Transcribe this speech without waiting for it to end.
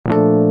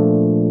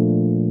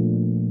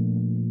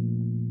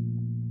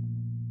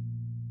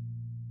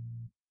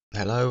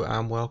Hello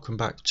and welcome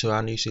back to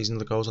our new season of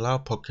the Goals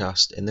Allowed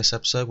podcast. In this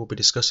episode, we'll be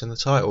discussing the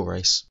title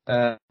race.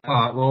 All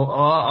right. Well,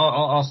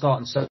 I'll start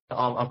and say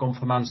I've gone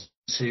for Man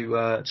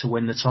to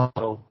win the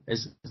title.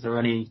 Is there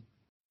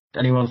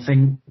anyone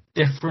think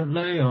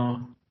differently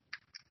or?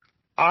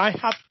 I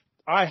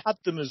had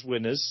them as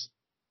winners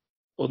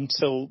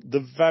until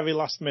the very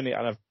last minute,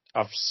 and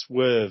I've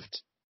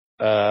swerved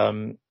at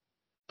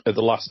the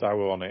last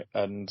hour on it,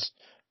 and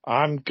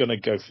I'm gonna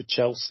go for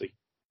Chelsea.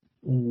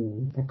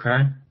 Ooh,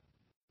 okay.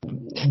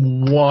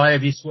 Why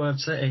have you swerved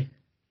City?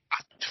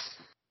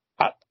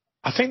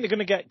 I think they're going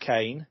to get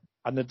Kane,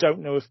 and I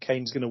don't know if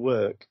Kane's going to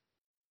work.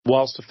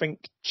 Whilst I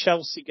think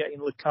Chelsea getting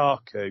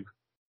Lukaku,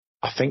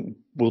 I think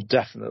will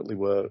definitely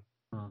work.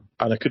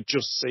 And I could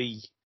just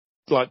see,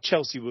 like,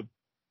 Chelsea were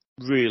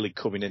really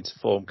coming into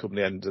form coming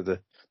the end of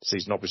the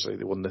season. Obviously,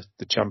 they won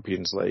the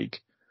Champions League,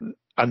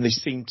 and they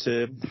seem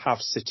to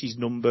have City's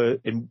number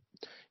in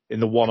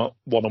the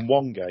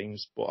one-on-one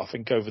games. But I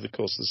think over the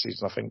course of the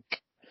season, I think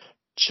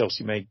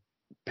Chelsea may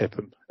pip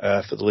them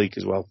for the league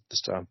as well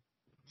this time.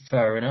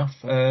 Fair enough.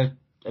 What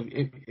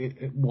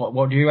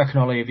do you reckon,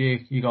 Ollie? Have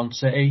you gone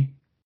City?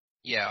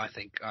 Yeah, I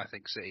think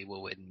City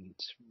will win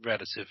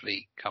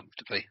relatively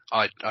comfortably.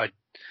 I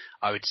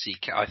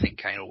think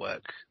Kane will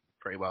work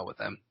pretty well with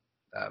them.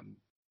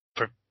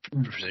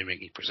 Presuming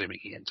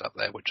he ends up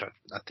there, which I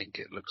think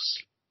it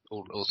looks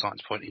all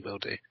signs point he will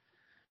do.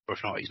 Or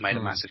if not, he's made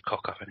a massive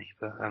cock up, hasn't he?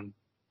 But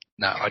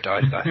no, I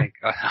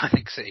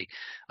think City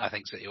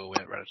will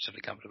win it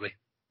relatively comfortably.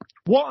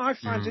 What I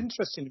find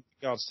interesting in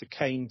regards to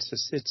Kane to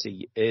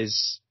City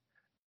is,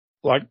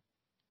 like,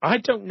 I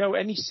don't know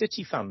any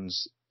City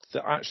fans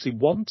that actually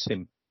want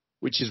him,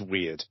 which is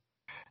weird.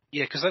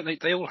 Yeah, because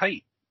they all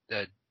hate.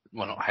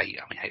 Well, not hate.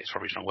 I mean, hate is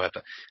probably not a word,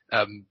 but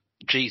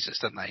Jesus,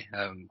 don't they?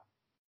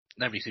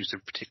 Nobody seems to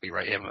particularly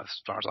rate him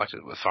as far as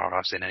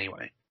I've seen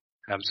anyway.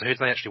 So who do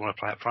they actually want to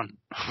play up front?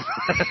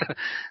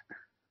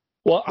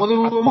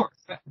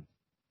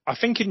 I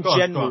think in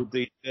general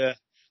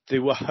they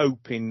were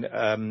hoping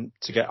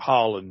to get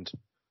Haaland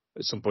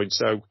at some point.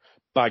 So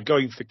by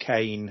going for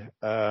Kane,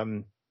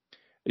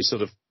 it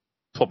sort of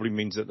probably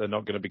means that they're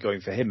not going to be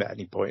going for him at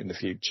any point in the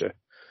future.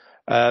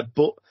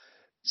 But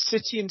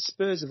City and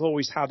Spurs have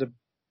always had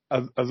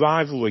a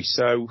rivalry,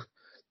 so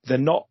they're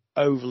not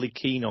overly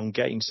keen on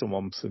getting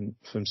someone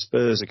from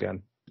Spurs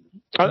again.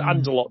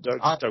 And a lot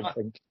don't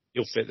think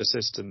he'll fit the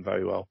system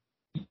very well.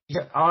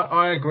 Yeah,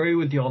 I agree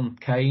with you on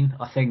Kane.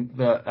 I think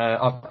that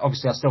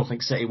obviously I still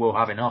think City will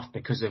have enough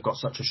because they've got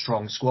such a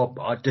strong squad.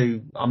 But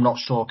I'm not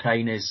sure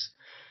Kane is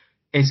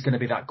going to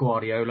be that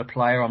Guardiola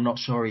player. I'm not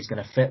sure he's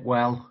going to fit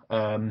well.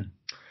 I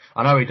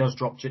know he does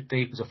drop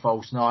deep as a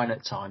false nine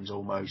at times,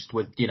 almost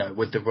with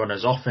the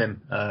runners off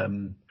him.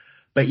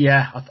 But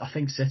yeah, I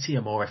think City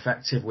are more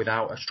effective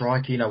without a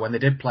striker. When they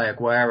did play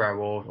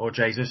Aguero or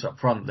Jesus up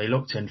front, they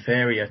looked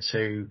inferior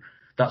to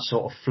that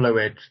sort of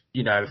fluid,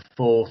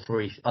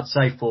 4-3. I'd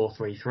say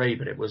 4-3-3,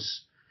 but it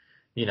was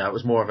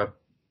more of a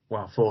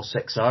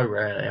 4-6-0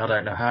 really. I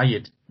don't know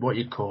what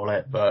you'd call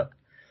it, but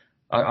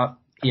I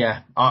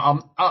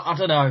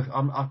don't know.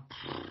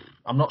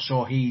 I'm not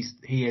sure he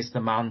is the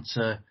man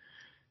to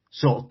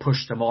sort of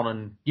push them on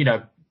and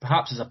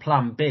perhaps as a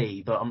plan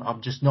B, but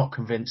I'm just not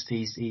convinced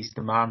he's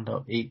the man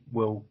that he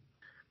will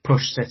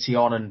push City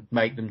on and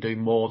make them do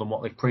more than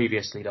what they've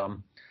previously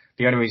done.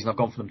 The only reason I've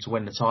gone for them to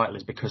win the title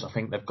is because I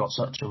think they've got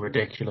such a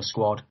ridiculous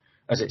squad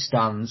as it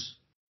stands.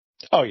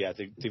 Oh yeah,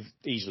 they've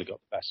easily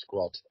got the best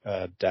squad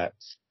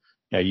depth.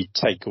 You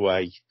take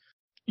away,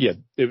 it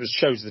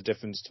shows the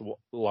difference to what,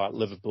 like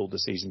Liverpool the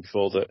season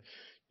before, that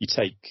you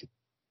take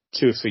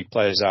 2 or 3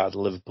 players out of the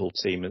Liverpool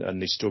team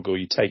and they struggle.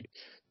 You take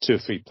 2 or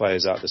 3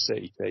 players out of the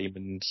City team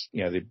and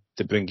they're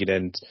bringing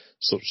in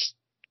such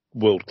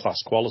world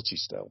class quality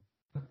still.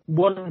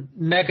 One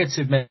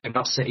negative maybe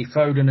about City,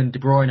 Foden and De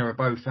Bruyne are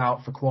both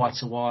out for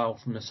quite a while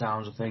from the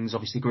sounds of things.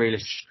 Obviously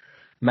Grealish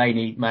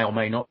may or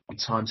may not be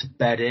time to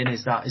bed in.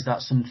 Is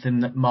that something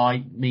that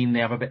might mean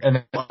they have a bit of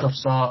a tough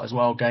start as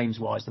well, games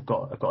wise? They've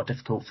got a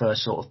difficult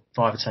first sort of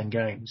 5 or 10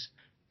 games.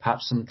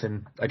 Perhaps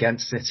something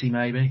against City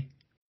maybe.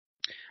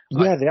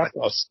 Yeah, they have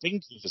got a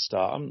stinky to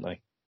start, haven't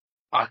they?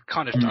 I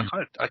kind of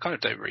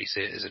don't really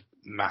see it as a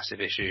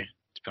massive issue,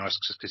 to be honest,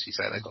 because you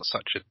say they've got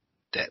such a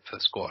depth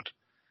of squad.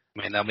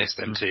 I mean, they'll miss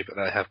them too, but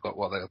they have got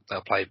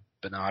they'll play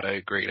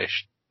Bernardo,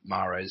 Grealish,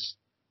 Mahrez.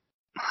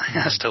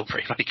 That's still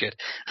pretty good.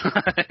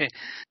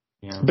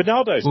 Yeah.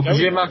 Bernardo's. Well,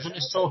 could you imagine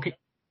us talking?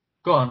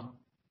 Go on.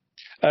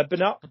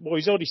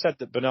 He's already said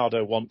that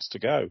Bernardo wants to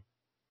go.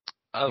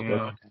 Oh, yeah.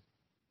 Okay.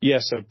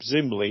 Yeah, so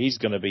presumably he's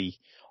going to be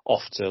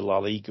off to La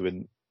Liga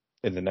in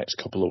the next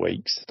couple of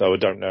weeks. Though I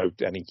don't know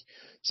any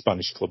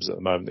Spanish clubs at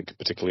the moment that could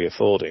particularly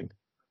afford him.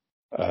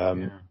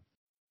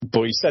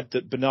 But he said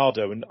that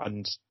Bernardo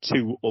and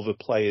 2 other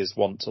players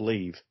want to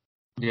leave.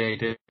 Yeah, he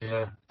did.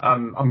 Yeah,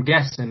 I'm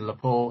guessing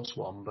Laporte's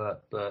one,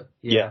 but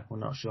yeah, we're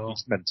not sure.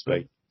 It's meant to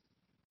be.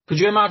 Could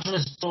you imagine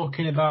us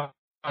talking about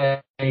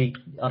I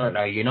don't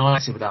know,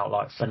 United without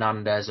like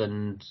Fernandes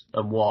and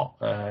what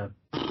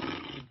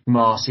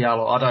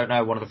Martial, or I don't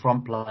know, one of the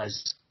front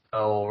players?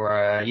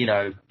 or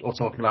or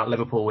talking about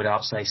Liverpool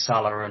without, say,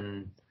 Salah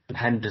and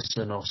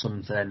Henderson or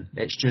something.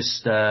 It's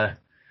just, I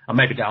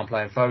may be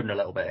downplaying Foden a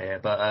little bit here,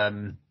 but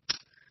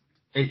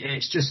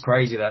it's just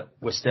crazy that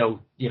we're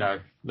still,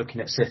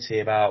 looking at City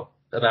about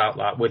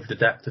like with the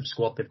depth of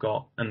squad they've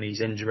got and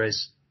these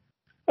injuries.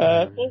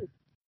 Well,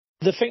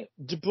 the thing,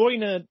 De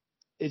Bruyne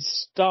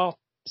is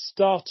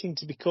starting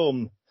to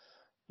become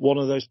one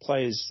of those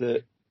players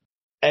that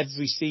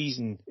every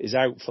season is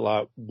out for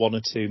like 1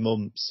 or 2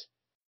 months,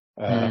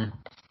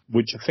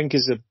 which I think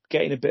is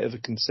getting a bit of a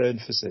concern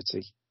for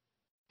City.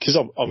 Because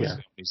obviously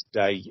on his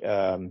day,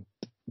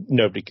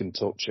 nobody can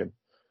touch him.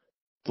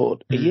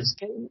 But he is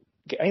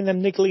getting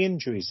them niggly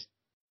injuries.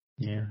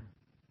 Yeah.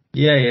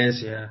 Yeah, he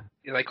is, yeah.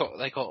 Yeah, they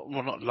got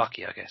well, not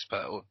lucky, I guess,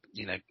 but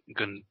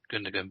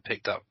Gundogan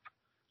picked up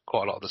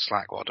quite a lot of the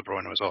slack while De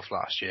Bruyne was off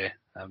last year,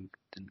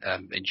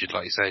 injured,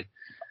 like you say.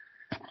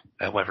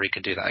 Whether he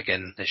can do that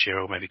again this year,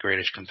 or maybe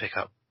Grealish can pick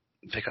up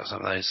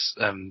some of those,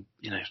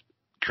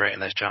 creating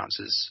those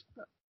chances.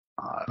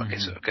 I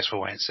guess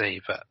we'll wait and see,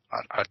 but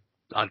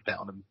I'd bet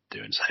on them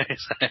doing so.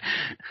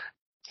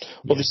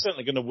 Well, they're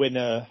certainly going to win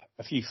a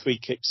few free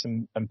kicks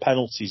and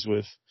penalties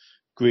with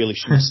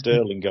Grealish and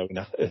Sterling going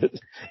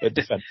at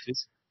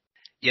defences.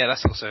 Yeah,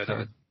 that's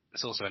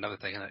also another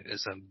thing, isn't it?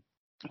 Is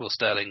because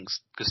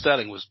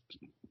Sterling was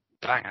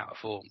bang out of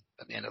form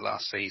at the end of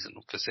last season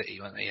for City,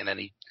 wasn't he? And then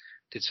he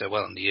did so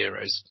well in the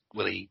Euros.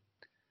 Will he?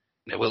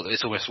 Will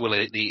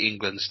the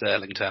England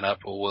Sterling turn up,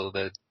 or will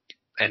the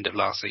end of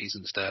last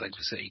season Sterling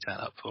for City turn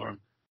up for him?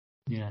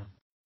 Yeah.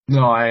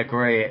 No, I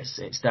agree.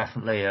 It's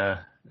definitely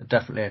a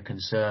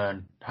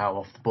concern how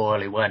off the boil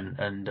he went,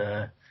 and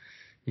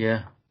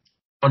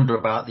wonder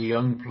about the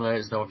young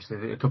players.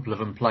 Obviously, a couple of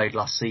them played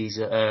last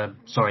season.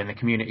 In the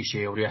Community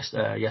Shield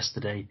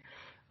yesterday,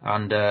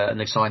 and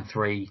they signed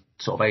 3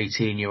 sort of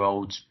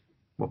 18-year-olds.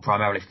 Well,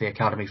 primarily for the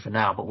academy for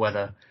now, but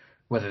whether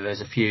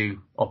there's a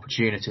few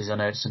opportunities. I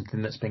know it's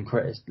something that's been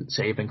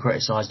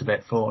criticised a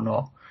bit for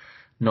not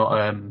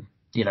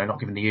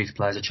giving the youth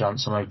players a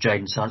chance. I know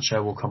Jadon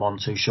Sancho will come on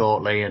to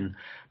shortly, and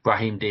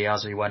Brahim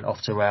Diaz, who went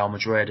off to Real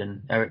Madrid,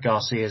 and Eric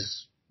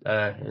Garcia's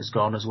is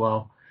gone as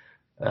well.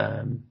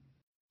 Well,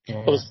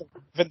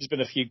 I think there's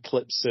been a few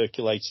clips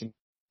circulating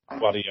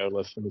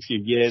Guardiola from a few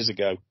years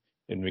ago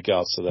in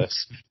regards to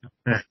this.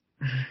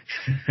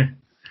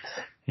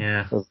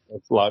 Yeah.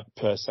 It's like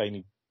Per saying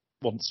he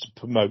wants to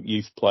promote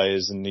youth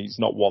players and he's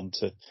not one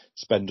to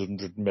spend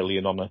 100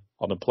 million on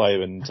a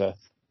player, and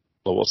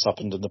what's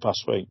happened in the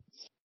past week.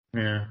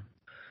 Yeah.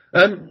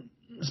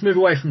 Let's move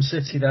away from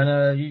City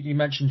then. You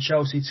mentioned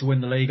Chelsea to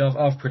win the league.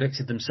 I've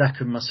predicted them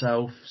second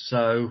myself,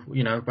 so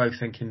both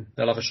thinking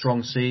they'll have a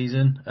strong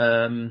season.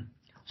 It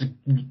was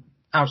an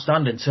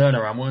outstanding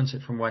turnaround, weren't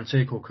it, from when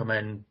Tuchel come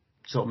in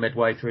sort of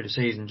midway through the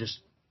season,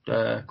 just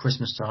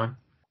Christmas time.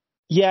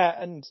 Yeah,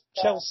 and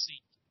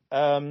Chelsea,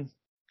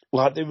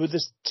 they were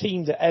this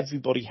team that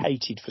everybody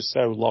hated for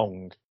so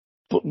long,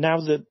 but now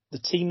the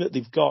team that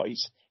they've got,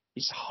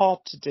 it's hard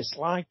to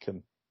dislike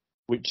them,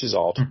 which is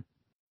odd.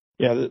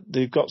 Yeah,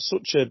 they've got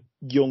such a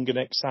young and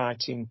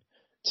exciting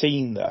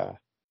team there,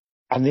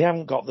 and they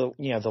haven't got the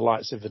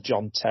likes of a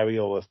John Terry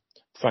or a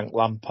Frank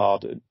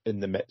Lampard in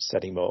the midst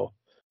anymore,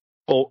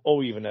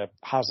 or even a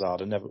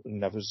Hazard. I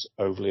never was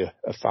overly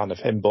a fan of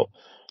him, but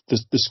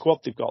the squad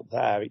they've got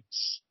there,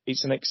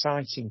 it's an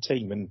exciting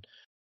team, and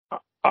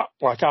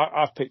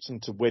I've picked them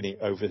to win it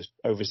over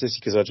City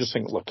because I just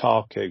think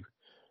Lukaku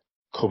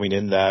coming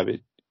in there,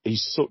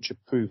 he's such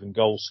a proven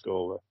goal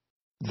scorer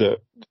that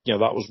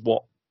that was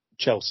what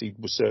Chelsea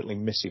was certainly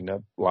missing.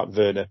 Like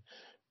Werner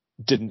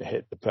didn't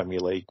hit the Premier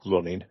League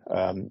running,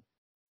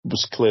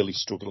 was clearly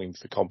struggling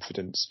for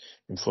confidence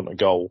in front of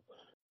goal.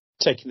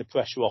 Taking the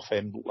pressure off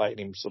him, letting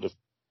him sort of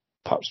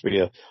perhaps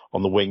be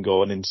on the wing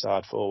or an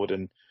inside forward,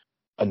 and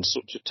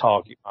such a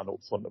target man up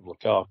front of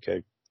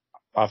Lukaku,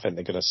 I think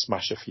they're going to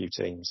smash a few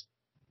teams.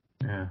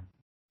 Yeah.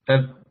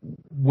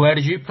 Where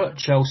did you put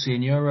Chelsea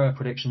in your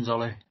predictions,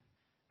 Ollie?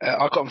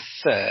 I got them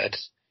third.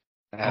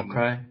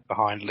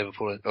 Behind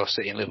Liverpool or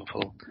City and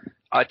Liverpool.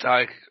 I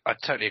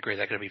totally agree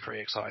they're going to be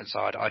pretty exciting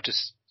side. I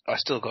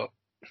still got,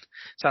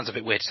 sounds a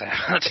bit weird to say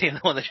our team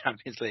that won the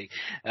Champions League.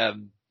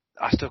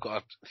 I still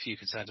got a few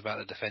concerns about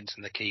the defence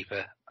and the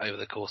keeper over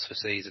the course of the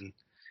season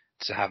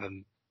to have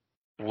them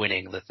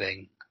winning the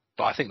thing.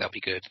 But I think they'll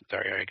be good,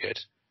 very, very good,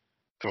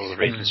 for all the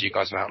reasons you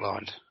guys have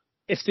outlined.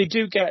 If they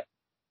do get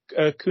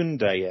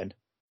Koundé in,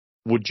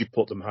 would you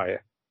put them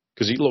higher?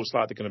 Because it looks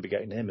like they're going to be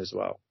getting him as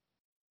well.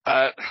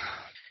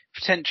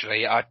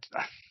 Potentially, I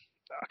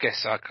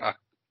guess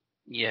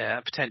yeah,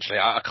 potentially.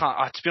 I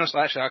can't. To be honest,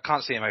 actually, I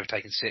can't see him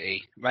overtaking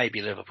City.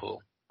 Maybe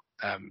Liverpool,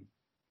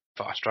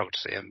 but I struggle to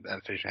see him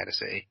finishing ahead of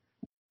City.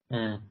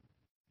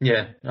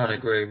 Yeah, I'd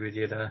agree with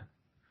you there.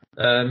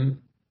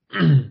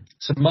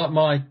 So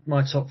my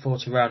top 4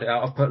 to round it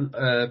out, I've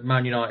put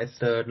Man United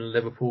third and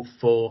Liverpool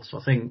fourth. So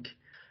I think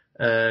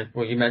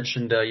you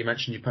mentioned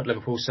you put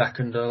Liverpool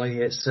second, Ollie.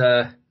 It's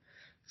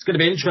it's going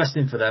to be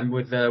interesting for them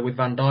with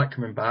Van Dijk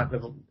coming back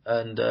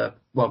and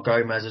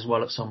Gomez as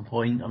well at some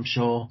point, I'm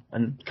sure,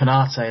 and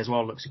Konate as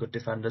well looks a good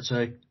defender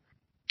too.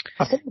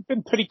 I think they've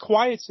been pretty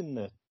quiet in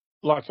the,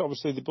 like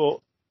obviously they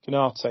bought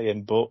Konate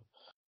in, but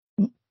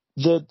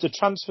the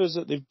transfers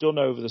that they've done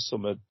over the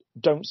summer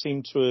don't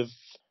seem to have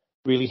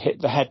really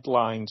hit the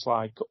headlines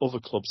like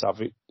other clubs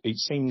have. It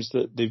seems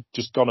that they've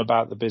just gone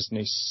about the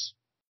business.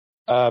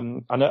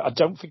 And I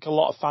don't think a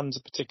lot of fans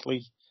are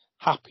particularly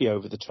happy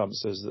over the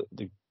transfers that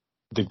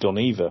they've done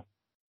either.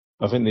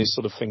 I think they're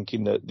sort of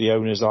thinking that the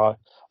owners are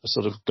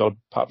sort of got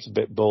perhaps a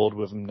bit bored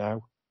with them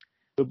now.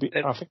 I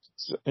think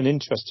it's an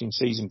interesting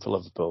season for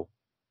Liverpool.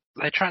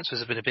 Their transfers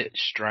have been a bit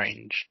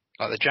strange.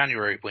 Like the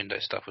January window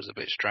stuff was a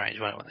bit strange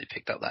when they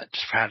picked up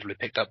just randomly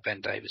picked up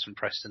Ben Davies from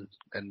Preston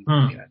and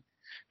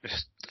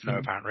just for no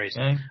apparent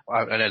reason. Yeah.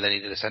 Well, I know they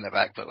needed a centre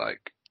back, but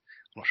like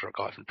I'm not sure a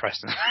guy from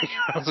Preston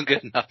wasn't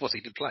good enough, was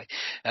he, to play?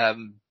 But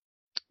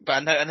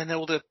and then there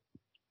was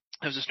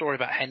a story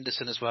about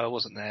Henderson as well,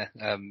 wasn't there?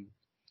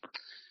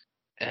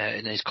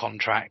 In his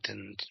contract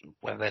and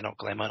whether they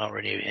might not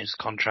renew his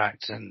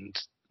contract and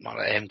might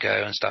let him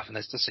go and stuff. And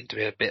there does seem to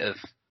be a bit of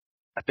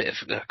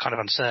kind of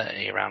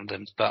uncertainty around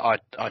them.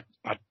 But I've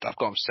got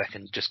them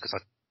second just because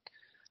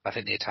I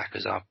think the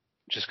attackers are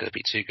just going to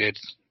be too good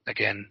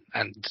again.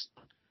 And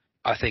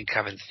I think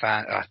having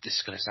this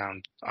is going to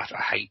sound,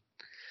 I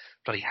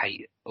bloody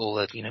hate all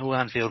the,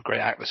 Anfield, great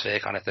atmosphere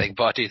kind of thing.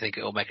 But I do think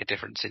it will make a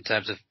difference in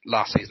terms of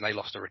last season. They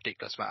lost a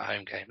ridiculous amount of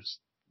home games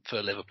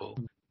for Liverpool.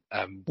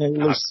 They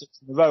lost 6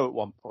 in a row at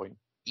one point.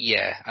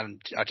 Yeah,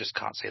 and I just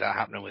can't see that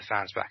happening with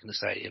fans back in the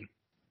stadium.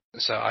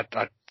 So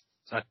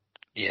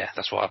yeah,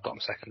 that's why I've got them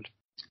second.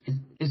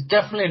 It's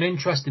definitely an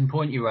interesting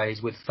point you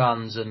raise with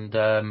fans and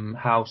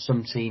how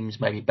some teams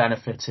maybe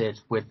benefited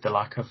with the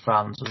lack of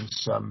fans and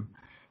some,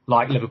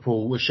 like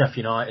Liverpool with Sheffield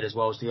United as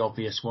well as the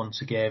obvious one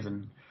to give,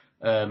 and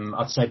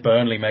I'd say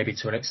Burnley maybe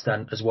to an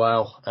extent as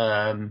well.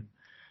 And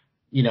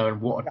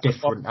what a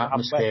different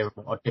atmosphere.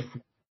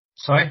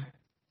 Sorry?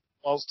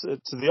 Whilst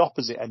to the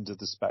opposite end of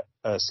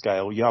the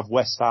scale, you have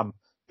West Ham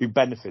who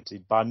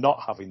benefited by not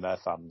having their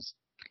fans.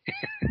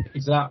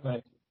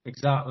 Exactly.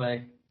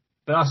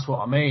 But that's what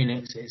I mean.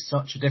 It's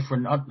such a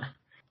different.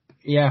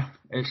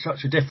 It's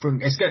such a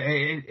different.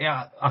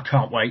 I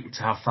can't wait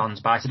to have fans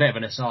back. It's a bit of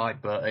an aside,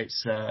 but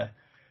it's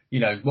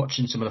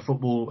watching some of the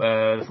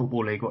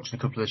football league, watching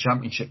a couple of the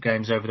championship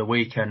games over the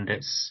weekend.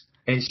 It's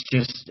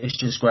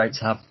just great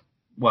to have.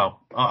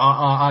 Well,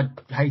 I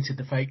hated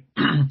the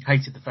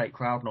fake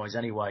crowd noise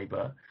anyway,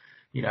 but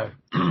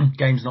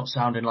games not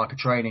sounding like a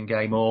training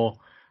game or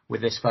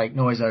with this fake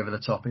noise over the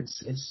top,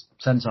 it's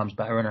 10 times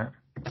better, isn't it?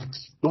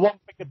 The one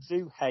thing I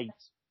do hate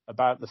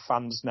about the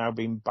fans now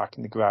being back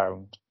in the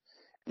ground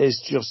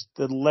is just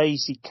the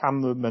lazy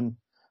cameraman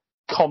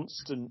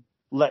constant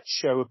let's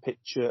show a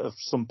picture of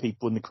some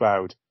people in the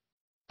crowd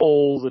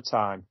all the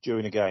time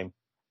during a game.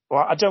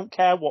 Well, I don't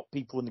care what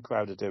people in the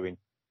crowd are doing.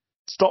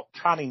 Stop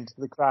panning to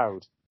the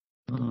crowd.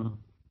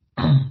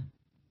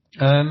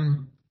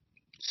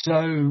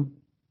 So,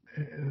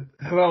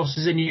 who else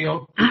is in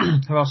your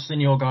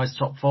guys'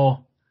 top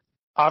four?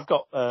 I've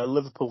got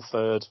Liverpool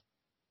third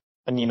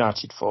and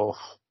United fourth.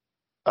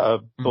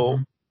 But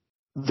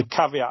the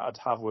caveat I'd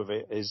have with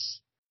it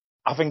is,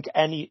 I think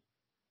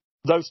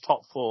those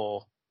top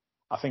four,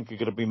 I think are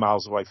going to be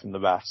miles away from the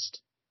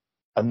rest,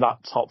 and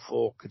that top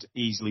four could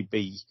easily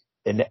be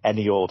in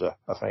any order.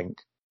 I think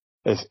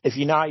if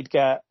United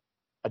get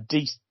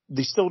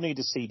they still need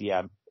a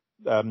CDM.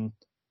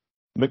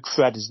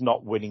 McFred is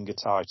not winning a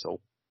title.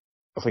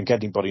 I think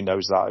anybody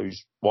knows that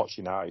who's watched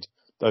United.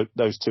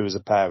 Those two as a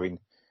pairing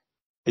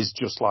is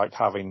just like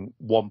having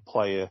one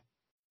player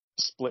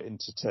split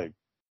into two,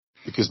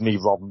 because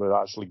neither of them are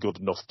actually good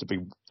enough to be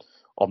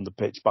on the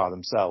pitch by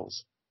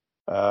themselves.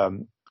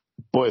 But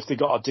if they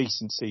got a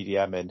decent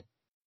CDM in,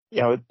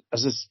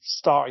 as a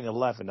starting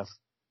 11,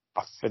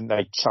 I think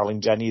they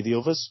challenge any of the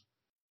others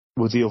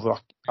with the other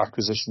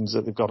acquisitions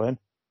that they've got in.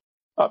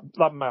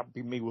 That might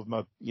be me with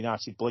my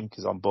United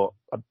blinkers on, but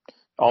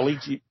Ollie,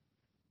 do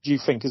you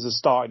think as a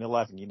starting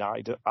 11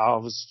 United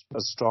are as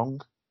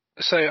strong?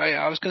 So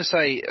I was going to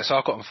say,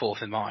 I've got them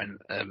fourth in mine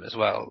as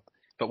well.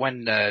 But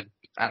when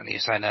Anthony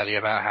was saying earlier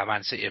about how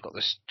Man City have got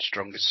the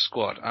strongest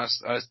squad, I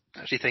was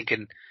actually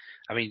thinking,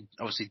 I mean,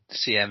 obviously the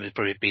CM would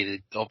probably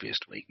be the obvious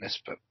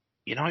weakness, but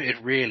United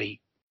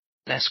really,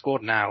 their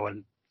squad now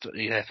and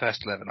their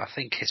first 11, I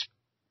think is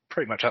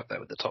pretty much up there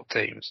with the top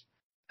teams.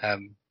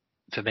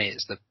 For me,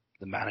 it's the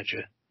manager.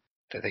 I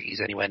don't think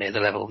he's anywhere near the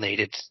level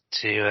needed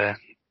to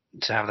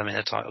have them in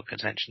a title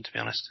contention, to be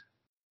honest.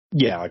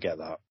 Yeah, I get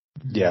that.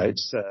 Yeah,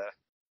 it's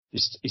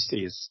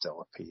he is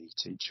still a PE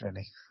teacher, isn't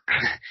he?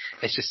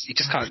 It's just you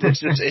just can't.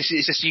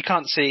 It's just you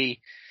can't see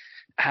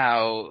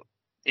how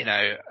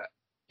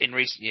in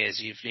recent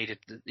years you've needed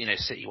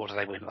City. What do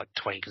they win, like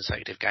 20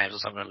 consecutive games or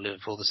something? And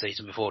Liverpool the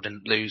season before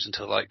didn't lose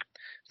until like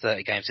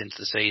 30 games into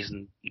the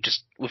season. You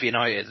just with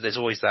United, there's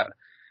always that.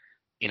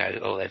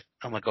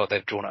 Oh my God,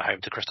 they've drawn at home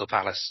to Crystal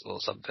Palace or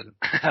something,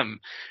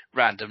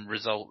 random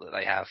result that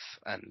they have.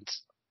 And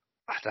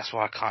that's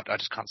why I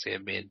just can't see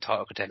them being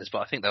title contenders. But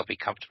I think they'll be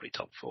comfortably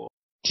top 4.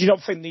 Do you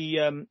not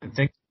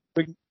think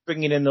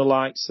bringing in the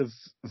likes of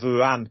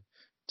Varane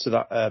to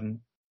that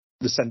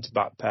the centre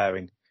back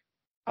pairing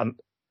and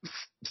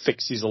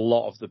fixes a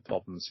lot of the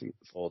problems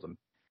for them?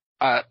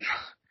 To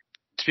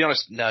be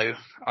honest, no.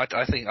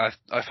 I think I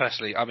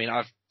personally, I mean,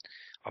 I'm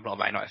not a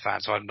Man United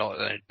fan, so I don't know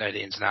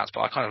the ins and outs,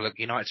 but I kind of look,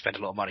 United spend a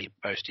lot of money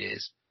most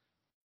years,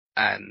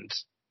 and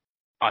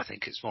I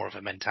think it's more of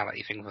a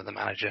mentality thing with the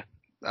manager,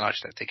 and I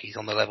just don't think he's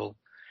on the level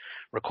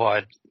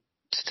required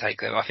to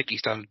take them. I think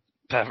he's done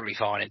perfectly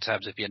fine in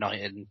terms of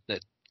uniting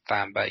the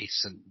fan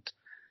base and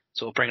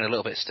sort of bringing a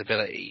little bit of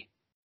stability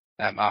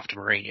after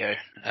Mourinho.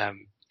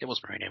 It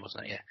was Mourinho,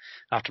 wasn't it? Yeah,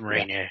 after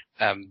Mourinho.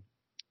 Yeah.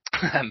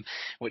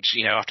 Which,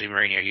 after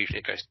Mourinho usually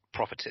it goes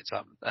proper tits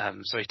up.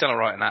 So he's done all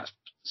right in that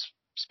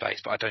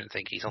space, but I don't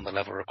think he's on the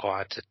level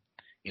required to,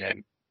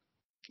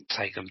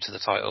 take them to the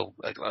title,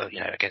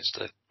 against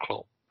the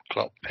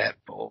Klopp, Pep,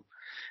 or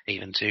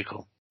even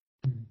Tuchel.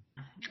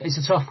 It's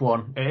a tough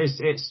one.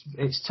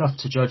 It's tough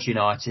to judge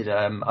United.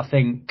 I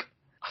think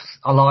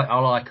I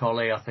like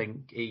Ollie. I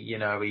think he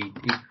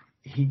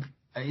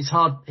it's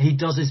hard. He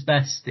does his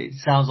best. It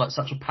sounds like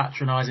such a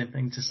patronising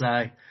thing to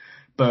say.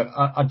 But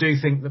I do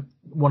think that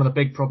one of the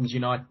big problems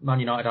Man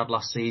United had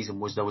last season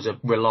was there was a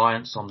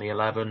reliance on the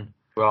 11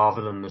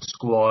 rather than the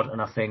squad.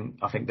 And I think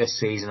this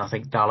season,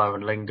 Dalot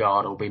and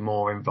Lingard will be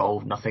more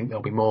involved, and I think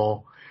there'll be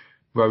more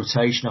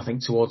rotation. I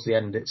think towards the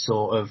end it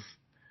sort of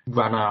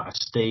ran out of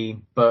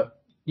steam. But,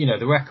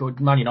 the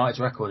record, Man United's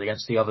record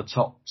against the other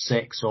top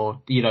 6,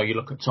 or, you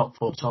look at top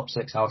 4, top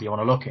 6, however you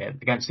want to look at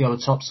it, against the other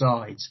top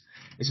sides,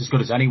 it's as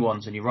good as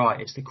anyone's. And you're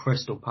right, it's the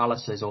Crystal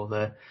Palaces or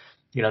the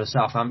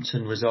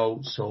Southampton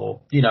results,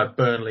 or,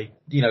 Burnley.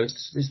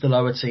 It's the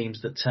lower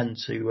teams that tend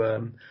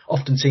to,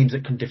 often teams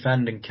that can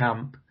defend and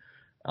camp.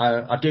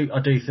 I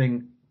do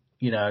think,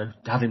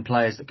 having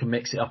players that can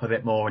mix it up a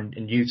bit more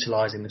and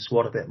utilising the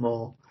squad a bit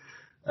more,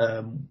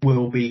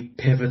 will be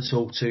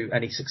pivotal to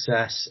any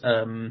success.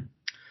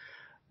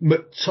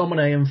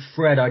 McTominay and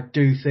Fred, I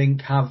do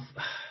think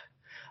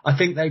I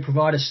think they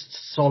provide a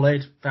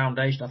solid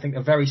foundation. I think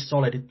they're very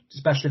solid,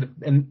 especially,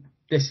 and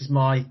this is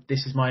my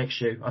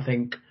issue. I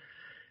think,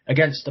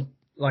 against,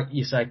 like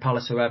you say,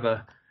 Palace,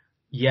 whoever,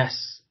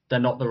 yes,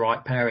 they're not the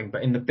right pairing,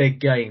 but in the big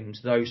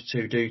games, those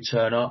two do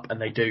turn up, and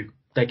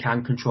they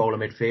can control a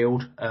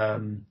midfield.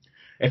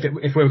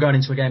 If we were going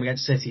into a game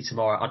against City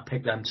tomorrow, I'd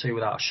pick them two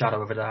without a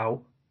shadow of a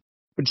doubt.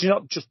 Would you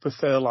not just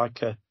prefer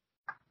like a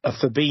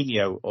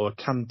Fabinho or a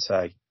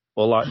Kante,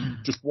 or like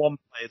just one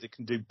player that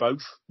can do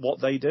both what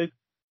they do?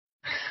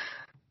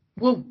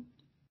 Well,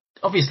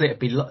 obviously it'd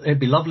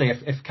be lovely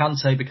if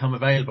Kante become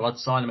available. I'd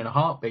sign him in a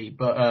heartbeat,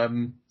 but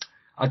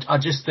I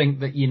just think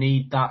that you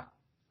need that.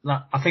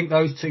 I think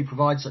those two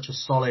provide such a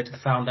solid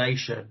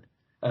foundation.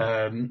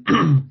 I'd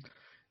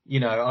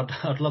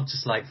love to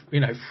say,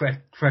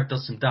 Fred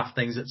does some daft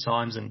things at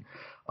times, and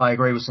I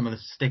agree with some of the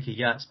sticky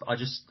gets, but I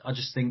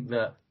just think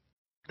that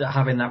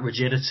having that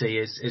rigidity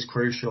is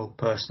crucial,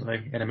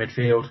 personally, in a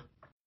midfield.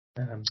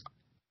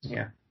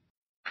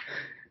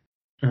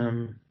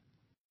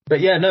 But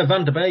yeah, no,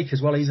 Van der Beek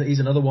as well. He's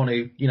another one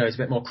who, is a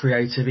bit more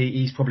creative.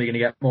 He's probably going to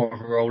get more of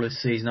a role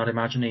this season. I'd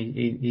imagine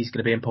he's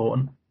going to be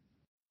important.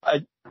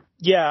 I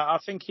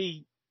think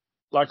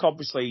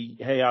obviously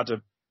he had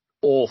an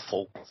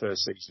awful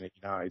first season at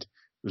United.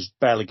 He was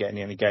barely getting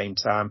any game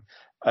time.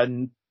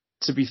 And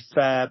to be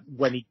fair,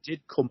 when he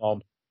did come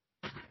on,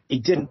 he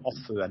didn't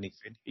offer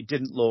anything. He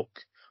didn't look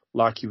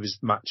like he was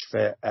match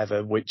fit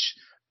ever, which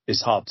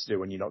is hard to do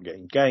when you're not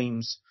getting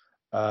games.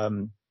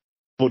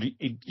 But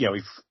he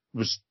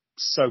was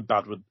so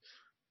bad with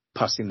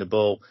passing the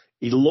ball.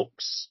 He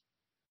looks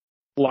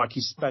like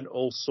he spent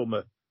all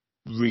summer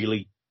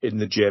really in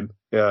the gym.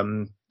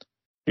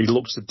 He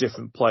looks a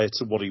different player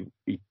to what he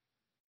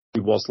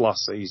was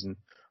last season.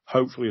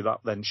 Hopefully that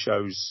then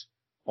shows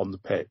on the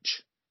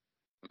pitch,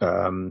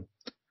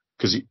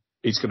 because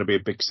it's going to be a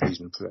big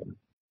season for him.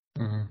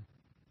 Mm-hmm.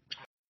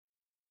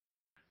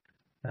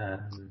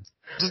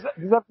 Does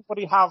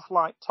everybody have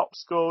like top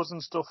scores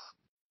and stuff?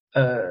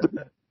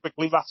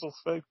 Quickly rattle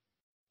through.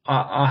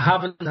 I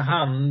haven't to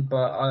hand, but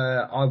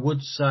I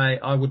would say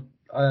I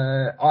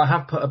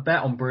have put a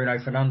bet on Bruno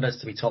Fernandes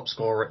to be top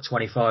scorer at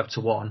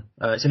 25-1.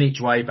 It's an each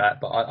way bet,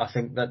 but I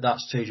think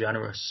that's too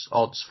generous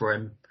odds for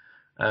him.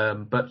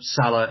 But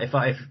Salah, if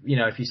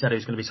you said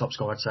who's going to be top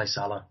scorer, I'd say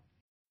Salah.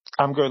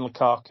 I'm going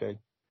Lukaku.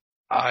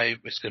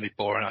 It's going to be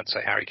boring. I'd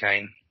say Harry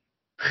Kane.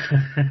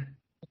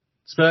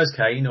 Spurs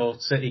Kane or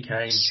City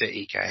Kane?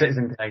 City Kane.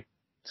 Citizen Kane.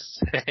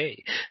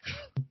 Hey.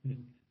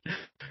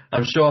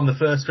 I'm sure I'm the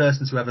first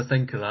person to ever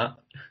think of that.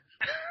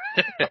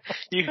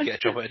 You can get a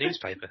job at a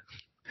newspaper.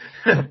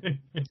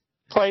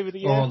 Play with the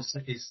year. On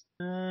City's.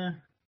 You're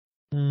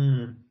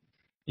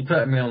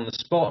putting me on the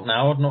spot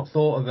now. I've not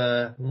thought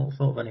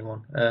of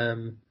anyone.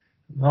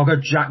 I'll go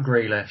Jack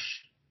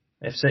Grealish.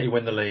 If City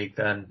win the league,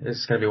 then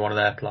it's going to be one of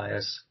their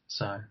players.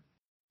 So.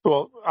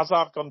 Well, as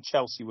I've gone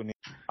Chelsea winning,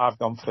 I've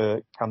gone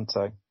for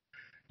Kante.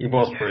 He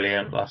was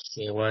brilliant last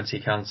year, weren't he,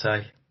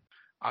 Kante?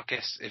 I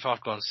guess if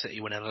I've gone City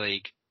winning the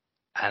league,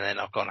 and then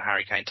I've gone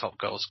Harry Kane top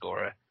goal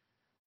scorer,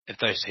 if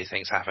those two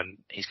things happen,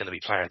 he's going to be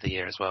player of the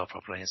year as well,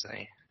 probably, isn't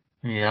he?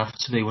 Yeah,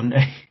 absolutely, wouldn't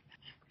he?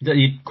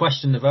 You'd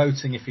question the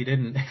voting if he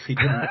didn't.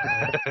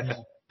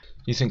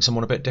 You think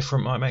someone a bit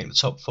different might make the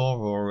top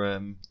four,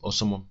 or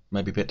someone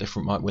maybe a bit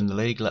different might win the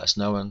league? Let us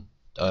know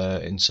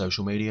in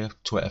social media,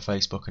 Twitter,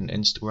 Facebook and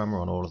Instagram.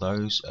 We're on all of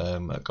those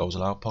at Goals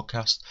Allowed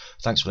Podcast.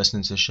 Thanks for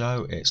listening to the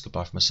show. It's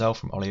goodbye from myself,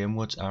 from Ollie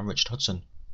Inwoods and Richard Hudson.